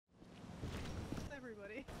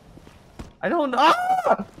I don't know.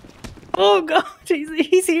 Ah! Oh god,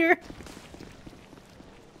 he's here.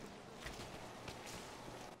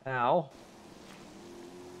 Ow.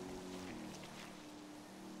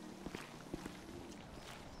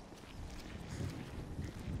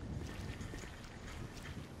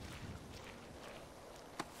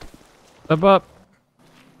 Step up.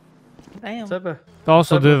 Damn.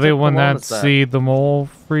 Also, Step did up, anyone take the not wellness see the mole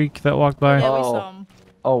freak that walked by? Yeah, we Oh. saw him.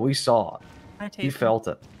 Oh, we saw it. I tased You him. felt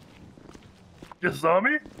it. You saw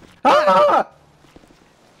me? Ah!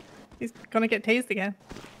 He's gonna get tased again.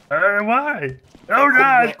 Why? Oh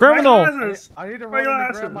god! Criminal! My glasses! I need to My run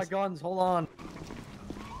and grab glasses! my guns. Hold on.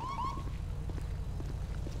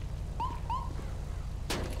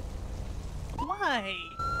 Why?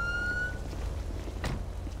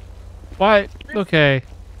 What? Okay.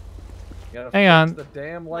 You gotta Hang fix on. the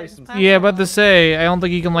damn license. Yeah, about to say, I don't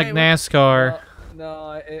think you can like Wait, what? NASCAR.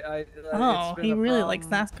 No, Oh, it's been he a really likes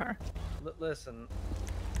problem. NASCAR. Listen,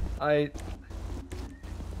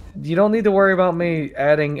 you don't need to worry about me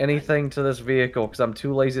adding anything to this vehicle because I'm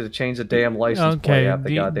too lazy to change the damn license plate Okay. after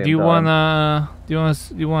Do goddamn you done.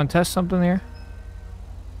 wanna test something here?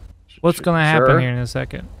 What's gonna happen Sure. here in a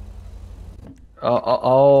second?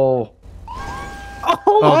 Oh.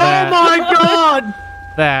 Oh, that. my god!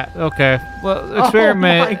 That. Okay. Well, my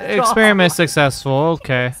experiment. God. Experiment successful.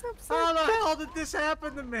 Okay. How the hell did this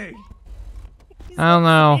happen to me? I don't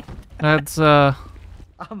know. That's I'm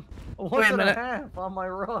Wait a minute. half on my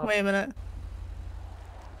run. Wait a minute.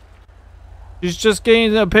 He's just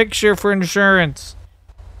getting a picture for insurance.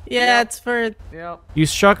 Yeah, Yep. it's for. Yep. You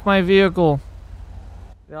struck my vehicle.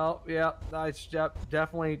 No. Yep. Nice. Yep.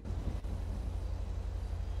 Definitely.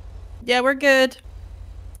 Yeah, we're good.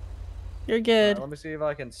 You're good. Let me see if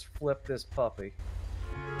I can flip this puppy.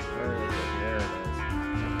 There it is. There it is.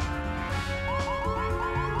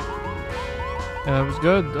 Yeah, that was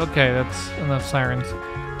good. Okay, that's enough sirens.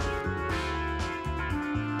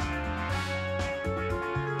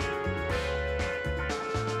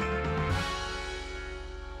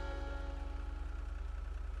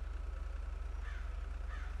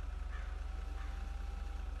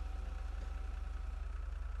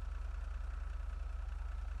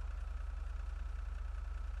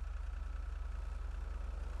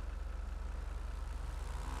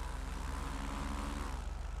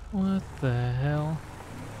 What the hell?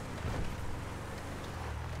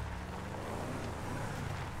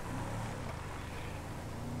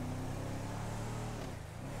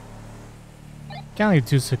 County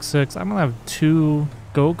 266. I'm gonna have two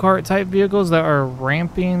go-kart type vehicles that are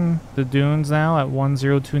ramping the dunes now at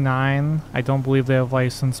 1029. I don't believe they have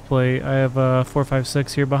license plate. I have a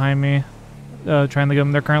 456 here behind me, trying to get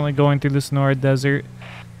them. They're currently going through the Sonora Desert.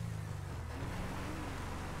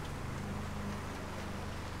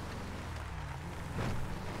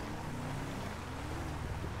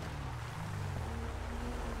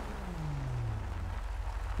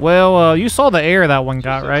 Well, you saw the air that one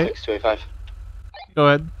got, right? 285. Go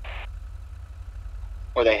ahead.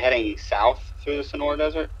 Were they heading south through the Sonora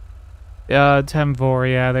Desert? 10-4,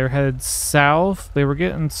 yeah, they were headed south. They were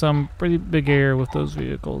getting some pretty big air with those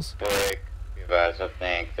vehicles. Big. You guys, I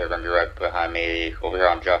think they're going to be right behind me over here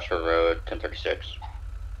on Joshua Road, 1036.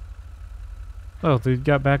 Oh, they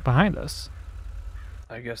got back behind us.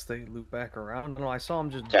 I guess they loop back around. No, I saw them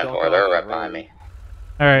just. 10-4, they're right behind me.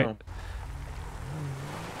 All right. Oh.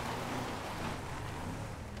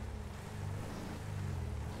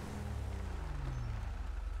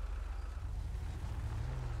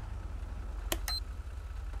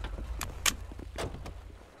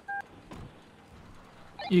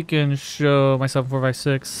 You can show myself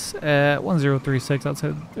 456 at 1036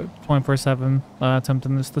 outside 24/7.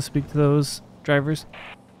 Attempting this to speak to those drivers.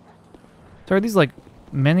 So are these like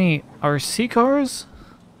mini RC cars?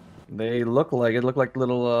 They look like it. Look like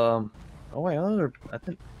little. Oh wait, those are I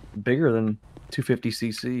think bigger than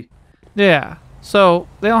 250cc. Yeah. So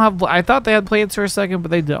they don't have. I thought they had plates for a second, but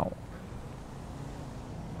they don't.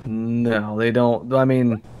 No, they don't. I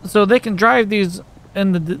mean, So they can drive these,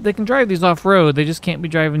 and they can drive these off road. They just can't be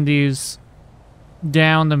driving these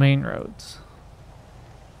down the main roads.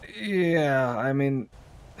 yeah. I mean,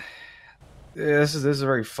 yeah, this is a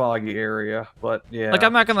very foggy area, but yeah. Like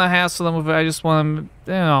I'm not gonna hassle them with it. I just want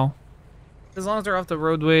them, as long as they're off the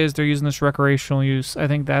roadways, they're using this recreational use. I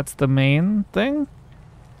think that's the main thing.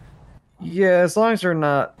 Yeah, as long as they're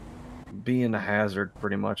not being a hazard,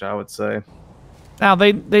 pretty much, I would say. Now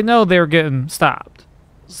they know they're getting stopped.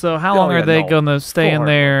 So how long Oh, are yeah, they no. gonna stay Full in hard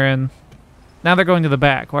there? And now they're going to the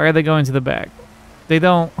back. Why are they going to the back? They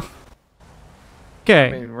don't. Okay.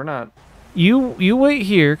 I mean, we're not. You wait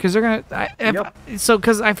here, because they're gonna. Yep. So,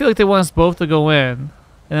 because I feel like they want us both to go in,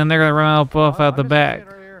 and then they're gonna run off out the I'm just back. saying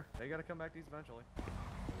right here, they gotta come back to these eventually.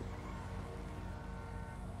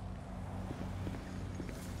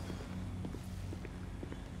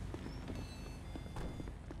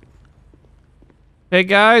 Hey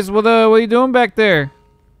guys, what are you doing back there?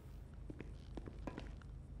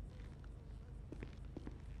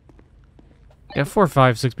 Yeah, 4,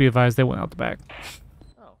 5, 6. Be advised, they went out the back.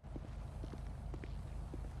 Oh.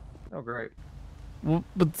 Oh, great. Well,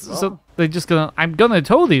 but so they just gonna. I'm gonna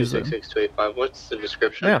tow these. 266-285. What's the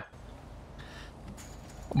description? Yeah.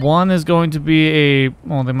 One is going to be a.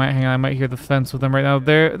 Well, they might hang on. I might hear the fence with them right now.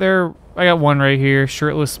 They're. I got one right here.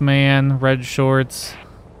 Shirtless man, red shorts.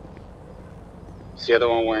 Is the other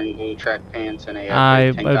one wearing blue track pants and a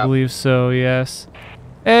I tank top? believe so. Yes.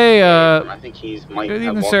 Hey, I think he's might good have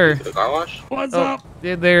evening, walked sir. into the car wash. What's oh, up?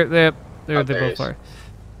 they're Oh, they there both is. are.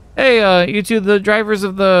 Hey, you two, the drivers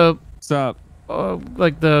of the What's up?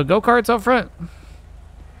 like the go-karts out front,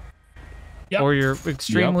 Yep. or your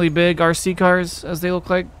extremely big RC cars, as they look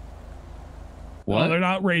like. Well, they're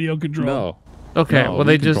not radio controlled. No. Okay, No, well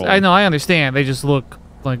they we just. control I them. know, I understand. They just look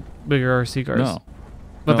like bigger RC cars. No.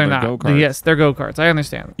 But No, they're they're not. go-karts. Yes, they're go-karts. I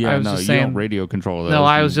understand. Yeah, I was no, just you saying. don't radio control those. No,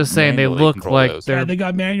 I You was just saying they manually look control like those. they're. Yeah, they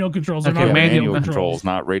got manual controls. They're Okay, not manual radio controls,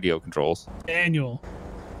 not radio controls. Manual.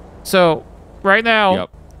 So, right now, Yep.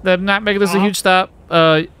 they're not making this a huge stop.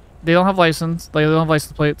 They don't have license. They don't have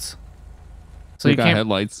license plates. So They you got can't.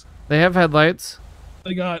 headlights, They have headlights.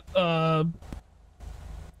 They got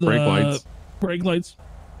brake lights. brake lights,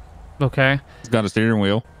 Okay. It's got a steering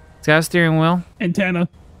wheel. It's got a steering wheel. antenna,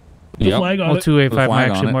 the Yep. flag on Well, it. 285 Flag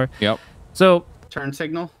actually on it. more. Yep. So, Turn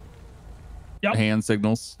signal. Yep. Hand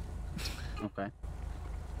signals. Okay.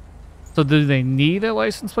 so do they need a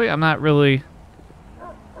license plate? I'm not really.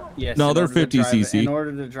 Yes. No, in they're order to 50 drive it- cc. In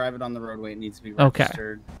order to drive it on the roadway, it needs to be Okay.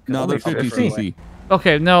 registered. 'cause No, they're it's a 50 roadway. cc.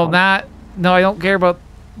 Okay, no, not. No, I don't care about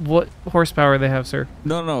what horsepower they have, sir.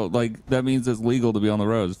 No, like that means it's legal to be on the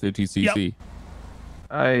roads. 50 cc.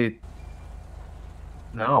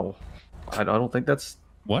 No. I don't think that's.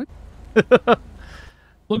 What?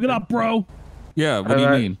 Look it up, bro. Yeah. What do you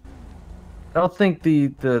mean? I don't think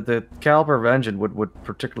the caliber of engine would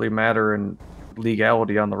particularly matter in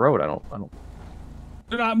legality on the road. I don't.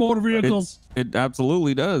 They're not motor vehicles. It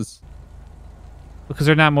absolutely does. Because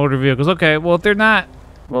they're not motor vehicles. Okay, well, if they're not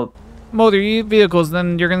Well, motor vehicles,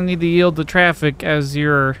 then you're gonna need to yield to traffic as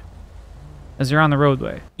you're on the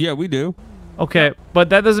roadway. Yeah, we do. Okay, but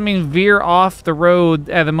that doesn't mean veer off the road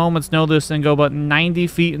at a moment's notice and go about 90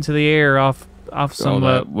 feet into the air off some.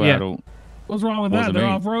 I don't. What's wrong with What that? does it They're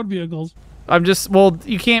mean? off-road vehicles. I'm just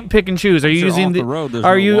you can't pick and choose. Are you Once you're using off the road, there's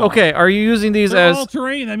Are no you law. okay? Are you using these They're as all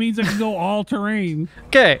terrain. That means they can go all terrain.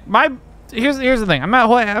 okay? Here's the thing. I'm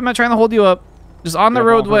not trying to hold you up. Just on the They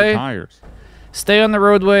have off-road roadway. tires. Stay on the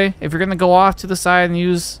roadway. If you're gonna go off to the side and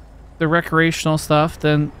use the recreational stuff,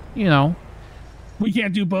 then We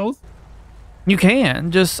can't do both. you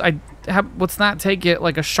can. Just let's not take it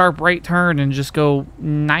like a sharp right turn and just go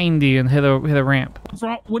 90 and hit a ramp. What's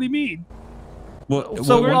wrong? What do you mean?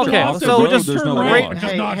 So we're- okay, so we're just there's no turn law. right-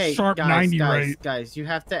 Just not sharp 90 right. guys, you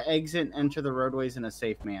have to exit and enter the roadways in a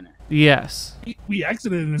safe manner. Yes. We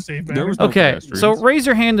exited in a safe There manner. was no Okay. pedestrians. So raise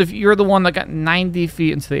your hand if you're the one that got 90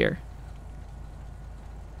 feet into the air.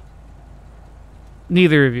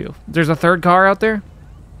 Neither of you. There's a third car out there.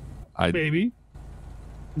 Baby.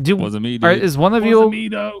 Wasn't me, dude. Is one of Wasn't you me,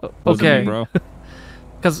 though. Wasn't okay? me, bro.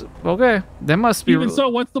 Because there must be. Even so,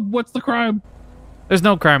 what's the crime? There's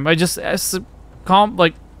no crime. I just calm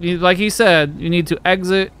like he said. You need to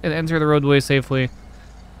exit and enter the roadway safely.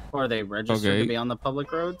 Or are they registered Okay. to be on the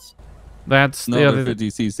public roads? That's No, the they're other. 50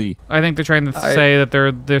 cc. I think they're trying to say that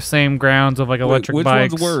they're the same grounds of like electric Which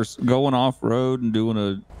bikes. one's worse, going off road and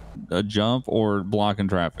doing a jump or blocking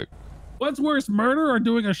traffic? What's worse, murder or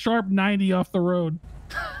doing a sharp 90 off the road?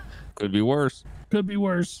 Could be worse. Could be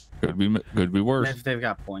worse. Could be worse. If they've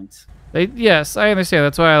got points. Yes, I understand.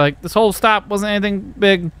 That's why I like this whole stop wasn't anything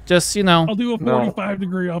big. Just I'll do a No. 45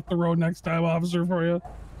 degree off the road next time, officer, for you.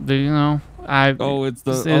 Oh, it's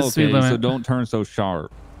the This is speed okay. So limit. don't turn so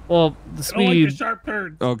sharp. Well, the I don't like the speed, sharp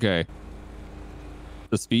turns. Okay.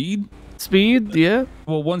 The speed? yeah.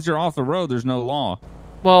 Well, once you're off the road, there's no law.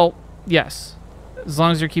 Well, yes, as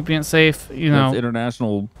long as you're keeping it safe, That's know.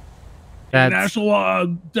 international That's National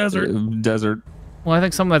desert. desert. well, I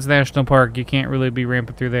think some of that's national park. You can't really be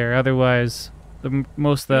ramping through there. Otherwise,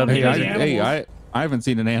 most of the other Hey, desert- I haven't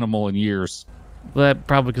seen an animal in years. that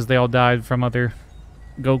probably because they all died from other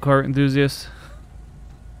go-kart enthusiasts.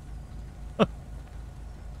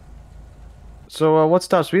 so what's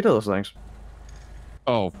top speed of those things?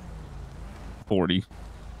 Oh, 40.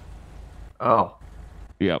 Oh,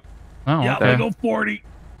 Yep. Oh, Yeah, okay. they go 40.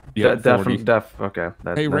 Yeah, 40. Okay.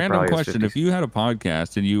 That, Hey, that random probably is question. 50. If you had a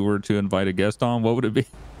podcast and you were to invite a guest on, what would it be?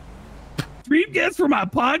 Dream guest for my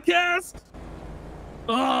podcast?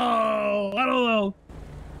 Oh, I don't know.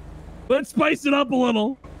 Let's spice it up a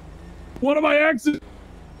little. One of my exes.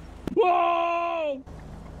 Whoa!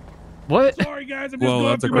 What? Sorry, guys. I'm just Whoa, going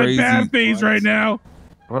that's a through my crazy- bad phase right now.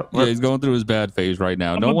 Yeah, he's going through his bad phase right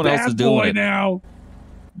now. I'm No a one else bad is doing boy it. now.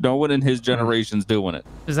 No one in his generation's doing it.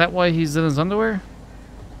 Is that why he's in his underwear?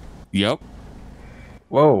 Yep.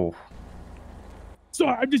 Whoa.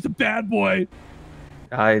 Sorry, I'm just a bad boy.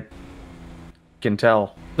 I can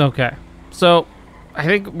tell. Okay. So, I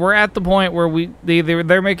think we're at the point where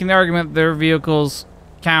they're making the argument their vehicles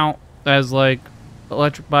count as like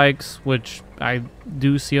electric bikes, which I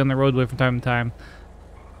do see on the roadway from time to time,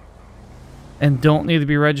 and don't need to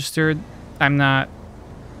be registered. I'm not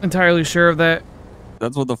entirely sure of that.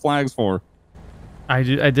 That's what the flag's for. I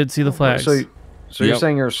did see the flags. So you're Yep.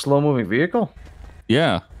 saying you're a slow-moving vehicle?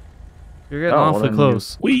 Yeah. You're getting Oh, well, awfully then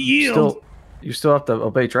close. We yield. You still have to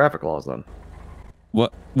obey traffic laws then.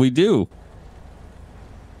 What we do.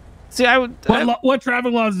 See, I would What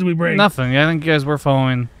traffic laws did we break? nothing. I think you guys were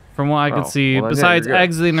following from what I could Oh, see. well, then, yeah, Besides you're good.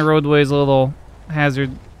 exiting the roadways a little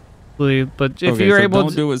hazardly, but if Okay, you're so able don't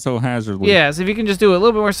to, do it so hazardly. yes, if you can just do it a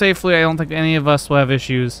little bit more safely, I don't think any of us will have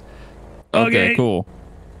issues. Okay, Okay. cool.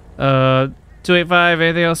 285.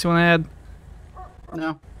 Anything else you want to add? No.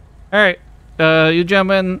 All right. You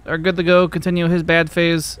gentlemen are good to go. Continue his bad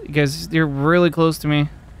phase. You guys, you're really close to me.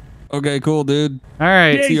 Okay, cool, dude. All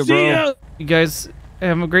right. Hey, See ya, bro. ya. You guys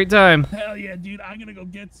have a great time. Hell yeah, dude. I'm going to go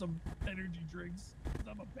get some energy drinks. 'Cause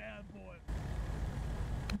I'm a bad boy.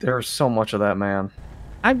 There's so much of that man.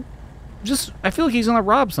 I feel like he's gonna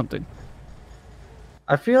rob something.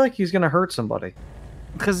 I feel like he's gonna hurt somebody.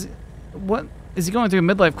 Because what is he going through a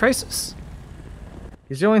midlife crisis?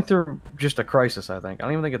 He's going through just a crisis. I think. I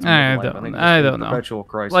don't even think it's I midlife. don't- I think I it's don't a know. perpetual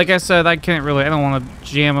crisis. Like I said, I don't want to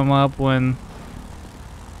jam him up when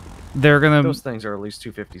they're gonna. Those things are at least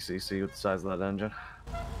 250cc with the size of that engine.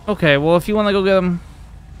 Okay, well, if you want to go get him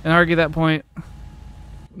and argue that point,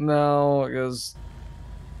 No, because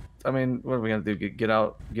I mean, what are we gonna do? Get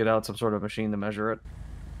out some sort of machine to measure it?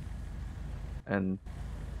 And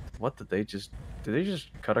what did they just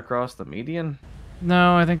cut across the median?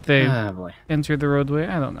 no, I think they Ah, boy. entered the roadway.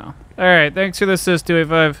 I don't know. All right, thanks for the assist,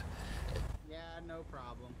 285. Yeah, no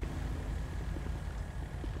problem.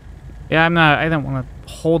 Yeah, I don't want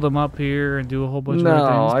to hold him up here and do a whole bunch of other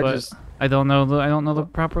No, things. But I don't know the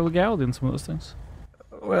proper legality in some of those things.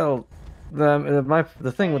 Well,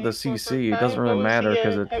 the thing with the CC, it doesn't really matter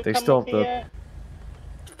because they still have to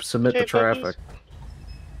submit the traffic,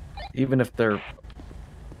 even if they're.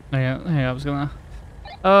 Hey, I was gonna.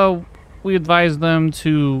 We advise them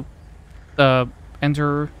to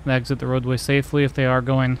enter and exit the roadway safely. If they are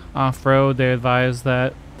going off-road, they advise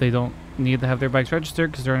that they don't need to have their bikes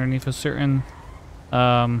registered because they're underneath a certain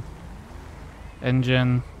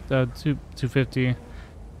engine, 250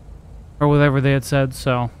 or whatever they had said.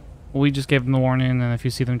 So we just gave them the warning, and if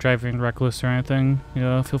you see them driving reckless or anything,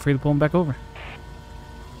 feel free to pull them back over.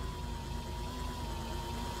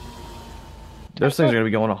 Those things are gonna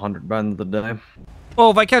be going 100 by the end of the day. Well,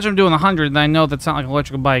 if I catch them doing 100, then I know that's not like an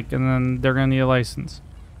electrical bike, and then they're gonna need a license.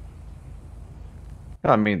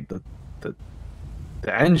 I mean, the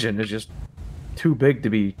engine is just too big to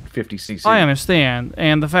be 50cc. I understand,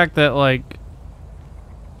 and the fact that like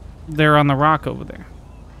they're on the rock over there.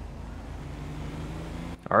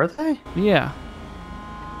 Are they? Yeah.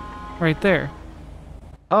 Right there.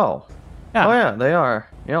 Oh. Yeah. Oh yeah, they are.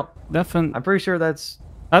 Yep. Definitely. I'm pretty sure that's.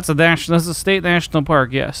 That's a state national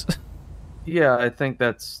park. Yes. Yeah, I think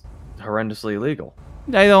that's horrendously illegal.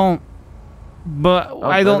 I don't. But Oh,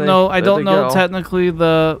 I don't know. I there don't they know go. technically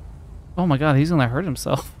the. Oh my God, he's gonna hurt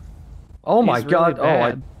himself. Oh my He's really God!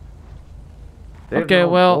 bad. They have Okay, no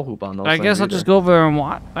well, ball hoop on those I guess things I'll just either. go over there and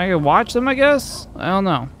watch. I can watch them. I guess. I don't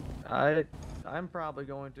know. I'm probably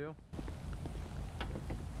going to.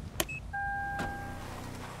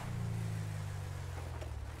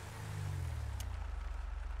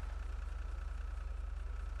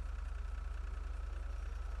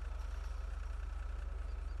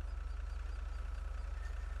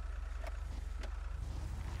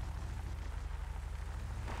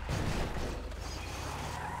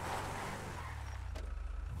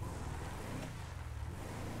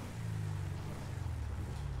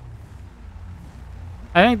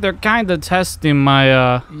 I think they're kind of testing my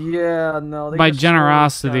Yeah, no. They my just swerved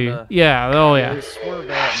generosity. kinda- Yeah. Oh yeah. They swerved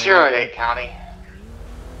at me. Sure, it ain't County.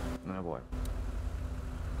 Oh boy.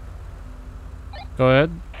 Go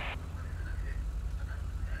ahead.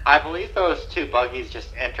 I believe those two buggies just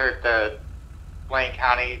entered the Wayne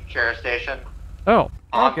County Sheriff Station Oh.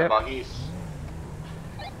 on Okay. the buggies.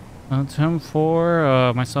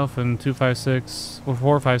 10-4, myself and 256, or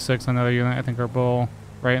 456, another unit, I think are both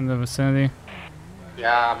right in the vicinity.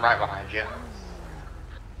 Yeah, I'm right behind you.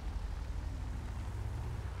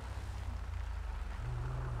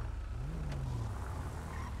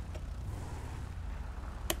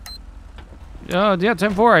 Yeah,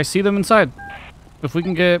 10-4, I see them inside. If we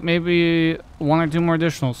can get maybe 1 or 2 more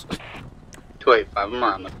additionals. 285, I'm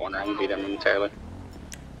around the corner. I can beat him momentarily.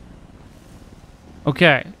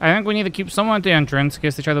 Okay, I think we need to keep someone at the entrance in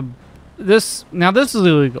case they try to... This is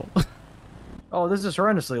illegal. Oh, this is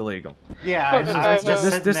horrendously illegal. Yeah, it's just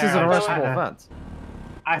This sitting is there. an I just arrestable kinda- offense.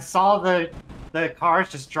 I saw the cars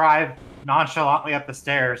just drive nonchalantly up the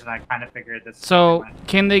stairs, and I kind of figured this. So,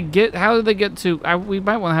 can they get... How do they get to... we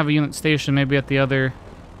might want to have a unit station maybe at the other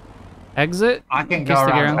exit. I can in go case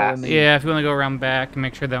they get around around- back. Yeah, if you want to go around back and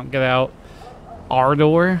make sure they don't get out our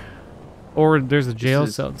door. Or there's a jail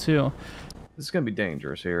is- cell, too. This is gonna be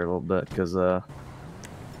dangerous here a little bit because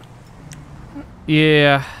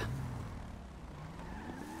Yeah.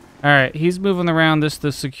 Alright, he's moving around this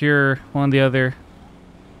to secure one of the other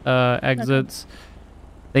exits.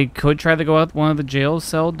 They could try to go out one of the jail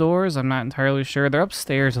cell doors. I'm not entirely sure. They're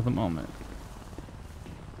upstairs at the moment.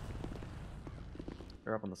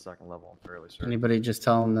 they're up on the second level. I'm fairly certain. Anybody just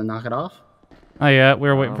tell him to knock it off? Oh yeah,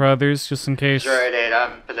 we're waiting for others just in case. 08,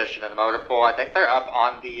 I'm positioned in the motor pool. I think they're up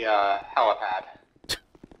on the helipad.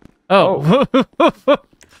 Oh.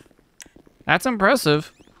 That's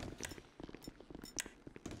impressive.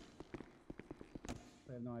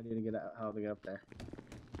 I have no idea to get out, how to get up there.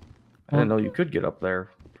 I didn't know you could get up there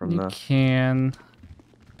from You the. can.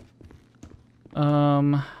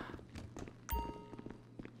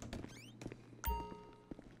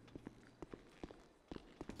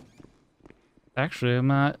 Actually, I'm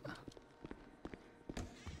not.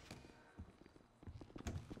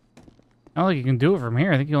 I don't think you can do it from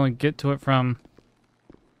here. I think you only get to it from.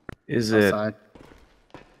 Is it? Outside.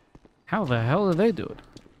 How the hell did they do it?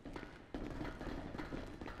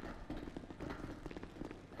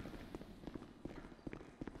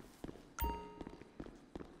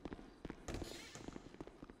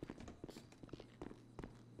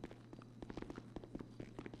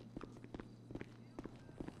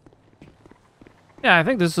 Yeah, I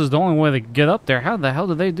think this is the only way to get up there. How the hell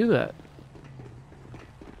did they do that?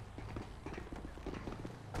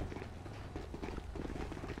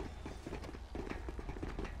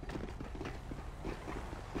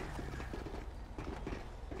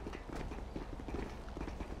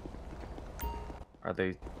 Are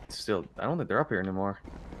they still? I don't think they're up here anymore.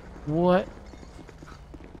 What?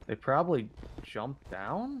 They probably jumped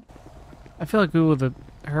down. I feel like we would have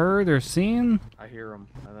heard or seen. I hear them.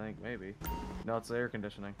 I think maybe. No, it's the air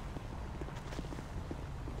conditioning.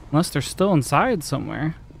 Unless they're still inside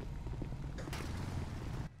somewhere.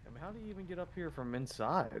 I mean, how do you even get up here from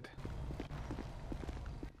inside?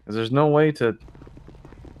 Because there's no way to.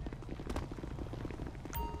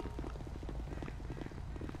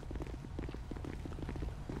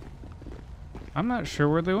 I'm not sure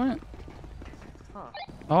where they went. Huh.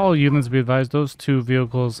 All units be advised, those 2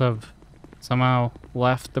 vehicles have somehow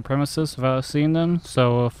left the premises without us seeing them.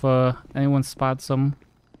 So if anyone spots them,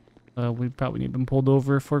 we probably need them pulled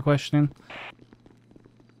over for questioning.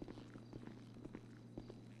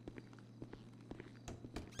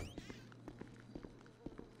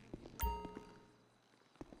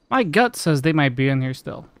 My gut says they might be in here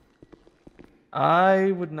still.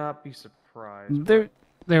 I would not be surprised.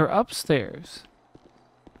 They're upstairs.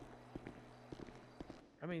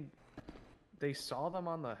 I mean, they saw them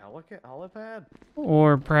on the helipad?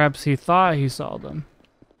 Or perhaps he thought he saw them.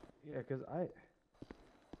 Yeah, because I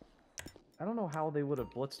don't know how they would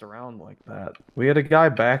have blitzed around like that. We had a guy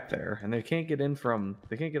back there, and they can't get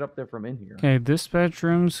up there from in here. Okay, dispatch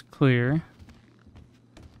room's clear.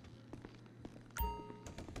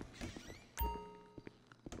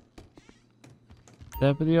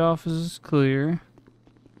 Deputy office is clear.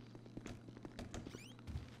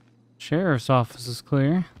 Sheriff's office is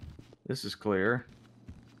clear. This is clear.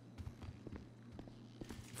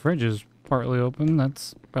 Fridge is partly open.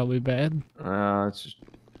 That's probably bad. It's just...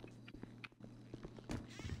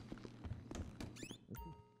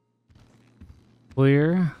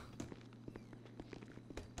 Clear.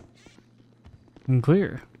 And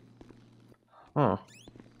clear. Huh.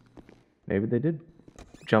 Maybe they did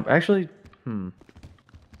jump. Actually,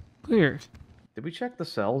 Clear. did we check the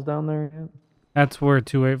cells down there yet? That's where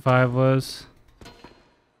 285 was.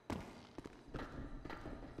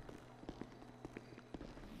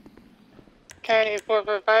 Okay,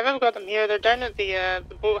 445, I've got them here. They're down at the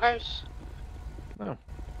boathouse. Oh.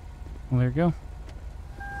 Well, there you go.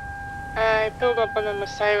 I pulled up on them with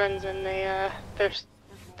sirens and they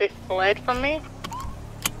fled from me.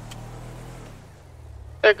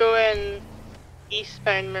 They're going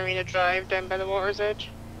eastbound Marina Drive down by the water's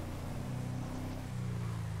edge.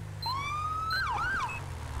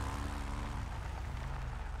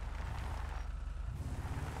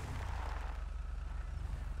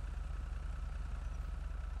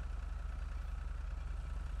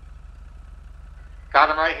 Got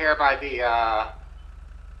him right here by the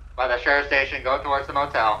sheriff station, going towards the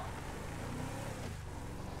motel.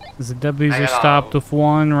 The W's I are got stopped with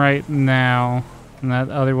one right now. And that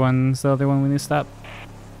other one's the other one we need to stop.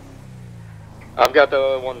 I've got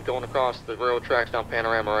the one going across the railroad tracks down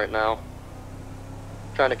Panorama right now.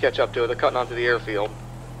 Trying to catch up to it. They're cutting onto the airfield.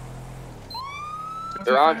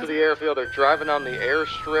 They're onto the airfield. They're driving on the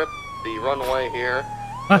airstrip, the runway here.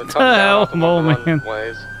 What the hell, man?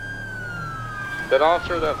 Runways. That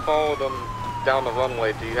officer that followed them down the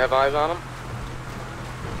runway, do you have eyes on him?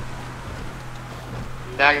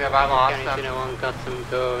 Negative, I lost them. County 1 got them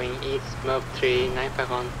going east, smoke 3,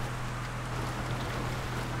 951.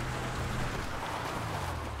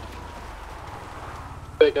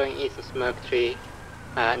 We're going east of smoke 3,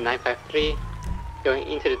 953. Going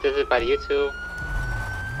into the desert by the U2.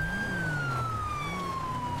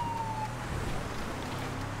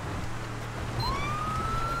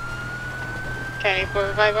 County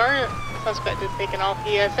 455, our suspect is taken off.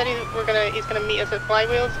 He said he's gonna meet us at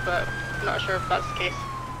Flywheels, but I'm not sure if that's the case.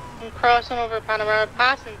 I'm crossing over Panorama,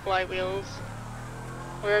 passing Flywheels.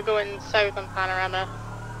 We're going south on Panorama.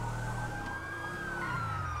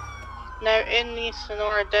 Now in the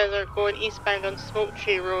Sonora Desert, going eastbound on Smoke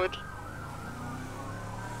Tree Road.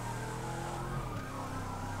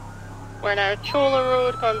 We're now Chola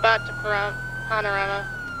Road, going back to Panorama.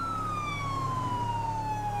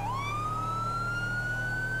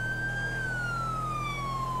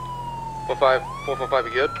 Four four five,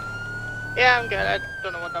 you good? Yeah, I'm good. I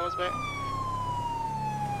don't know what that was about.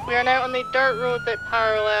 We are now on the dirt road that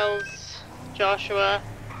parallels Joshua,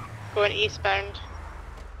 going eastbound.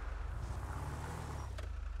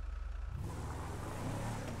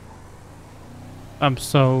 I'm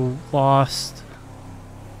so lost.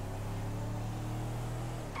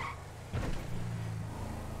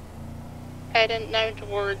 Heading now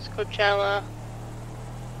towards Coachella,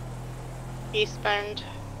 eastbound.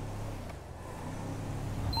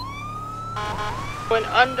 Going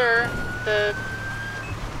under the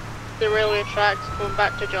railway tracks, going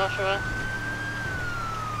back to Joshua.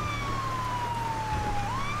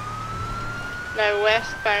 Now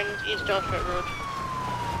westbound East Joshua Road.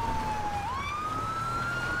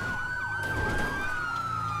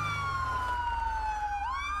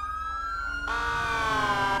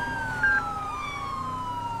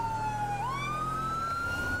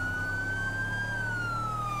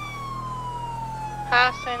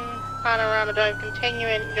 Passing Panorama Drive,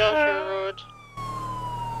 continuing Joshua Road,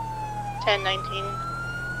 1019.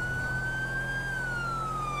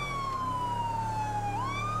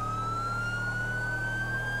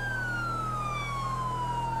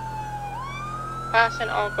 Passing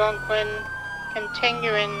Algonquin,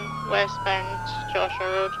 continuing westbound Joshua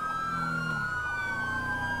Road.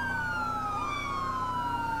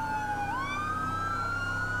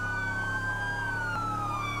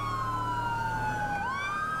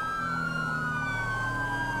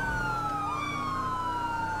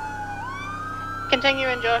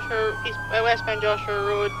 Continuing westbound Joshua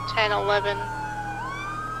Road, 1011.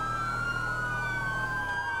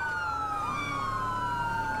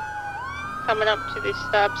 Coming up to the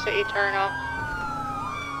Stab City turnoff.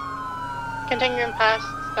 Continuing past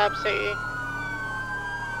Stab City.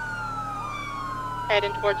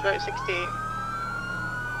 Heading towards Route 68.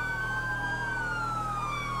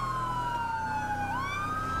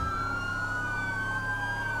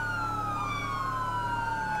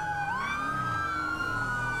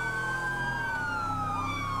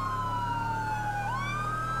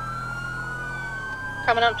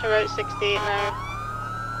 Coming up to Route 68 now.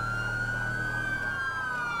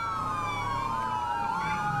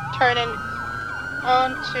 Turning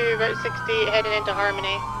onto Route 68, heading into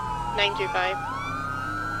Harmony, 925.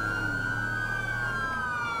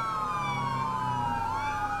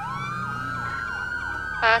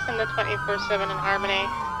 Passing the 24/7 in Harmony.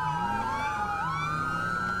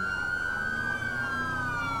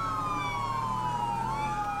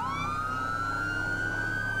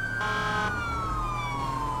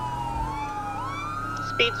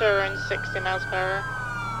 Speeds are around 60 miles per hour.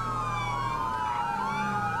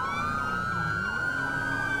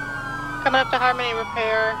 Coming up to Harmony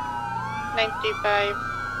Repair, 925.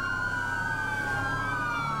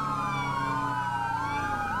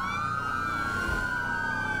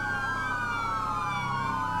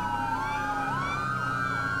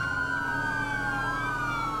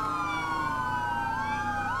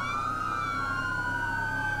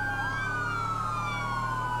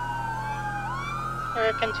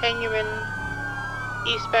 We're continuing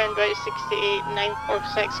eastbound Route 68,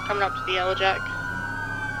 946, coming up to the Yellow Jack.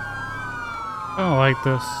 I don't like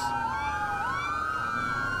this.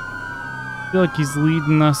 I feel like he's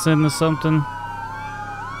leading us into something.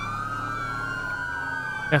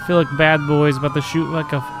 I feel like Bad Boy's about to shoot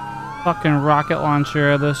like a fucking rocket launcher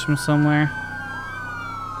at us from somewhere.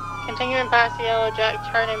 Continuing past the Yellow Jack,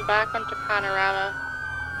 turning back onto Panorama.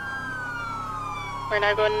 We're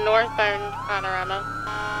now going northbound Panorama.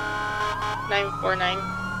 949.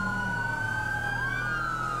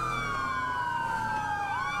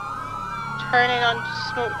 Turning onto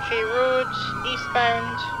Smoke Tree Road,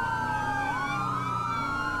 eastbound.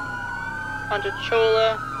 Onto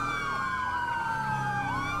Chola.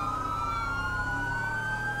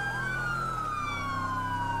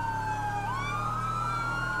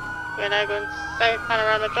 We're now going South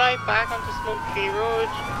Panorama Drive, back onto Smoke Tree Road.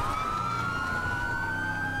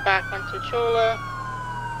 Back onto Chola.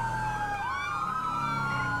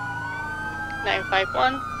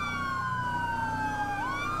 951.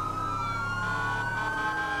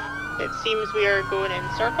 It seems we are going in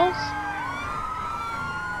circles.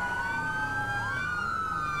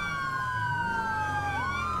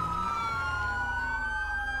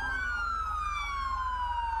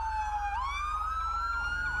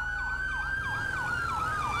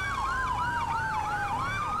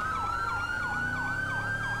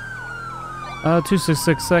 Uh,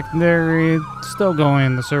 266 secondary, still going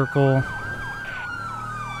in the circle.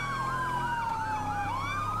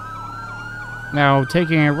 Now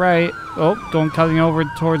taking it right. Oh, cutting over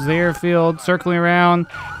towards the airfield, circling around,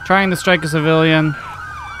 trying to strike a civilian.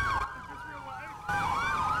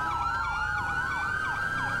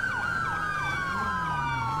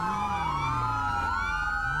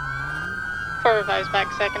 Revised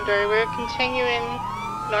back secondary. We're continuing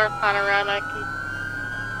North Panorama,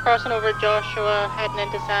 crossing over Joshua, heading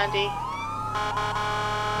into Sandy.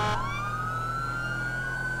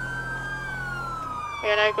 We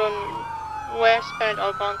are now going westbound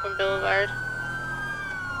Algonquin Boulevard.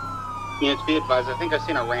 Units, be advised, I think I've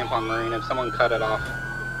seen a ramp on Marine if someone cut it off.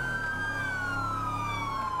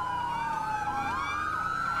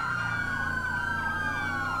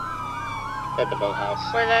 At the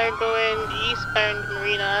boathouse. We're now going eastbound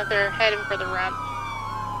Marina. They're heading for the ramp.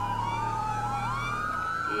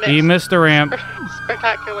 He missed the ramp.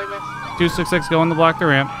 Spectacularly missed. 266 going to block the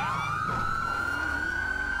ramp.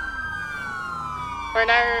 We're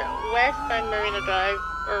now westbound Marina Drive,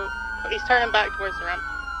 or he's turning back towards the ramp.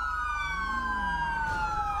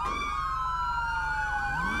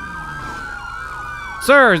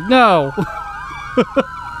 Sir, no!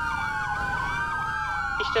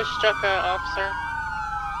 He's just struck an officer.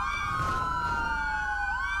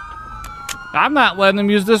 I'm not letting him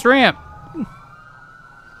use this ramp.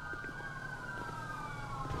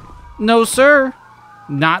 No, sir.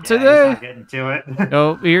 Not today. He's not getting to it.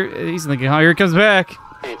 Oh, he's thinking, oh, here he comes back.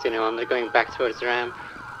 821, they're going back towards the ramp.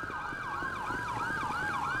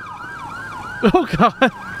 Oh,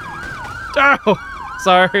 God. Oh,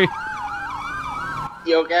 sorry.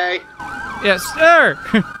 You okay? Yes, sir.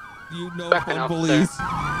 You know, Back enough, police.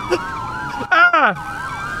 Ah!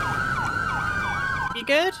 You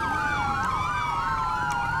good?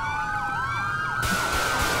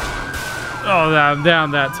 Oh, I'm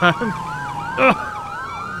down that time.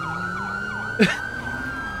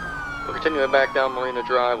 We're continuing back down Marina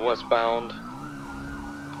Drive, westbound.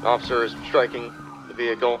 An officer is striking the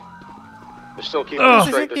vehicle. They're still keeping it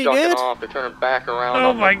straight. They're ducking off. They're turning back around.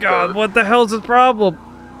 Oh my God! What the hell's his problem?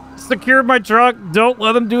 Secure my truck. Don't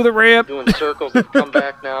let him do the ramp. Doing circles. They've come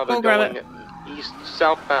back now. They're going east,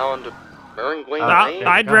 southbound.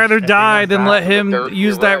 I'd rather die than let him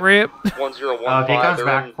use that ramp. 1015. If he comes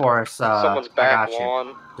back for us, someone's back I got lawn.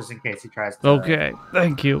 you, just in case he tries to. Okay,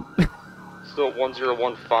 thank you. Still at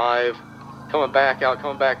 1015. Coming back out.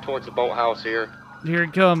 Coming back towards the boathouse here. Here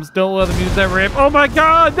it comes. Don't let him use that ramp. Oh my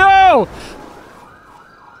God! No!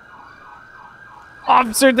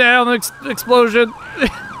 Officer down. Explosion.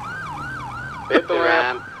 Hit the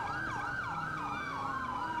ramp.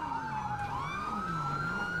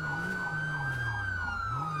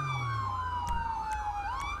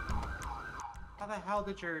 How the hell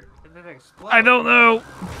did it explode? I don't know.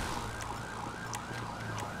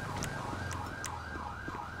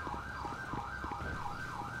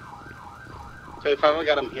 So we finally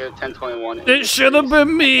got him here, 1021. It should have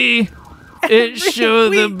been me. It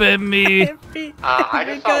should have been me. I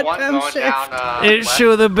just saw one going down. It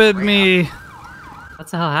should have been me. What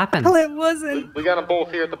the hell happened? Well, it wasn't. We got them both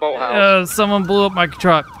here at the boathouse. Someone blew up my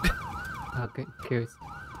truck. Okay, curious.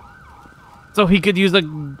 So he could use a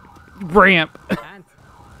ramp.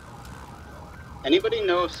 Anybody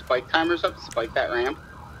know if spike timers up to spike that ramp?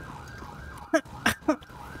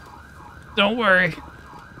 Don't worry.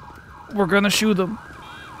 We're gonna shoot them.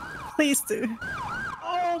 Please do.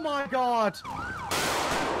 Oh my god!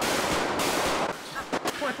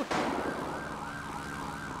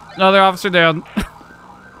 Another officer down.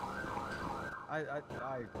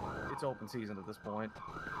 It's open season at this point.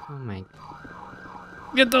 Oh my.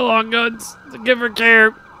 Get the long guns. Give her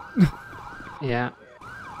care. Yeah.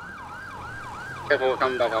 Careful, we're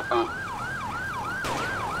coming back out front.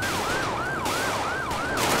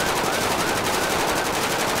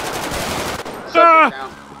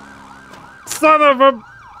 Son of a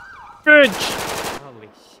bitch! Holy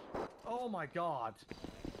Oh my god.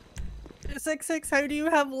 6-6, how do you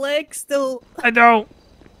have legs still? I don't.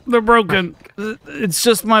 They're broken. It's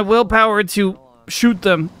just my willpower to shoot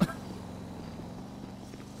them.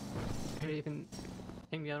 Do you even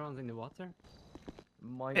think the other one's in the water?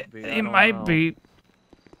 Might be. It might be.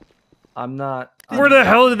 I'm not. Where the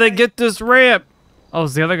hell did they get this ramp? Oh,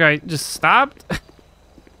 is the other guy just stopped?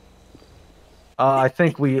 I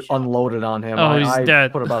think we unloaded on him. Oh, he's I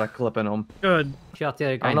dead. Put about a clip in him. Good. Shot the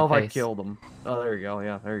other guy I don't know if in the I face. killed him. Oh, there you go.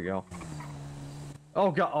 Yeah, there you go. Oh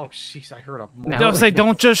god. Oh jeez, I heard a. Don't say.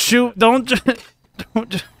 Don't just shoot. Don't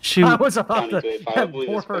just shoot. I was about County to. 285, I believe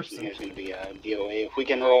this person here is going to be DOA. If we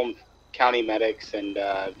can roll county medics and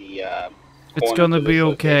the. It's gonna be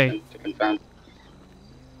okay. To confirm.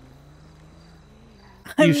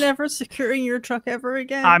 I'm never securing your truck ever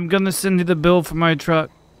again. I'm gonna send you the bill for my truck.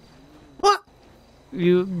 What?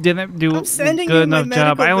 You didn't do a sending good you my enough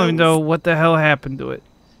job. I don't even medical know what the hell happened to it.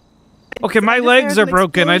 Okay, my If legs there's are an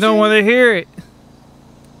broken. I don't explosion- want to hear it.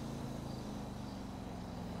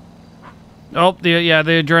 Oh, the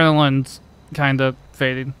adrenaline's kind of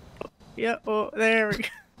fading. Yeah, oh, there we go.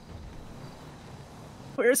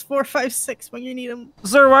 Where's 456 when you need him?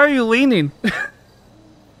 Sir, why are you leaning?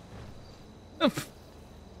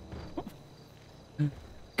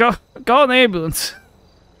 Call an ambulance.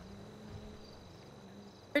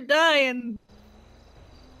 You're dying.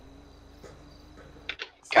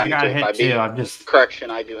 I got hit 285B. too. I'm just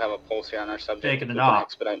Correction, I do have a pulse here on our subject. taking it We can off.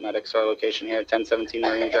 expedite medics to our location here at 1017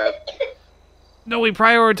 Marine Drive. No, we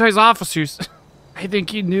prioritize officers. I think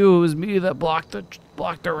he knew it was me that blocked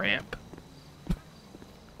the ramp.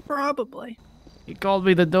 Probably. He called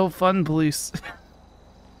me the no fun police.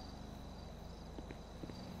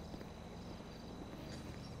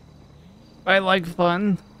 I like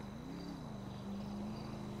fun.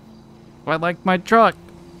 I like my truck.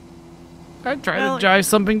 I tried Well, to drive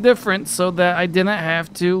something different so that I didn't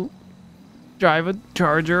have to drive a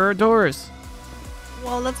Charger or a Taurus.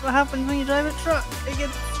 Well, that's what happens when you drive a truck. It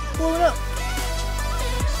gets blown up.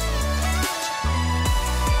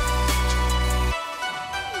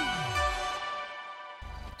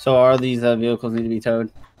 So are these vehicles need to be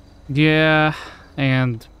towed? Yeah,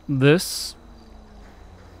 and this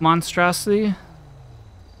monstrosity.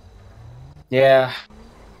 Yeah.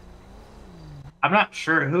 I'm not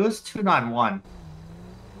sure who is 291.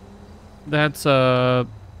 That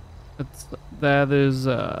is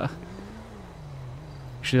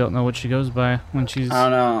actually don't know what she goes by when she's. I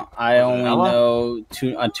don't know. I only Ella? know a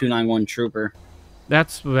 291 trooper.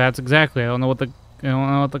 That's exactly. I don't know what to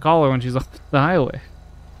call her when she's on the highway.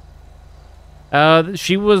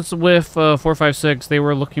 She was with 456. They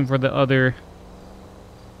were looking for the other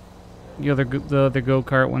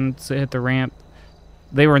go-kart once it hit the ramp.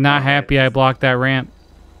 They were not happy I blocked that ramp.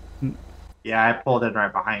 Yeah, I pulled in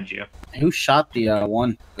right behind you. Who shot the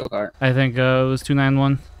one go-kart? I think it was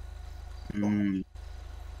 291.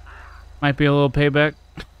 Might be a little payback.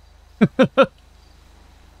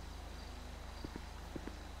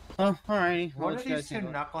 Oh, alrighty. What are these two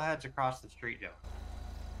knuckleheads across the street doing?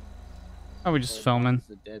 Are we just filming?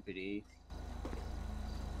 The deputy.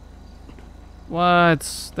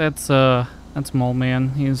 What? That's Mole Man.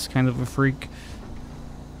 He's kind of a freak.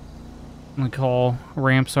 I'm gonna call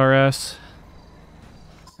Ramps RS.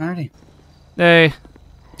 Alrighty. Hey,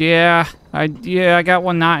 yeah, I got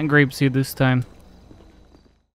one not in grapeseed this time.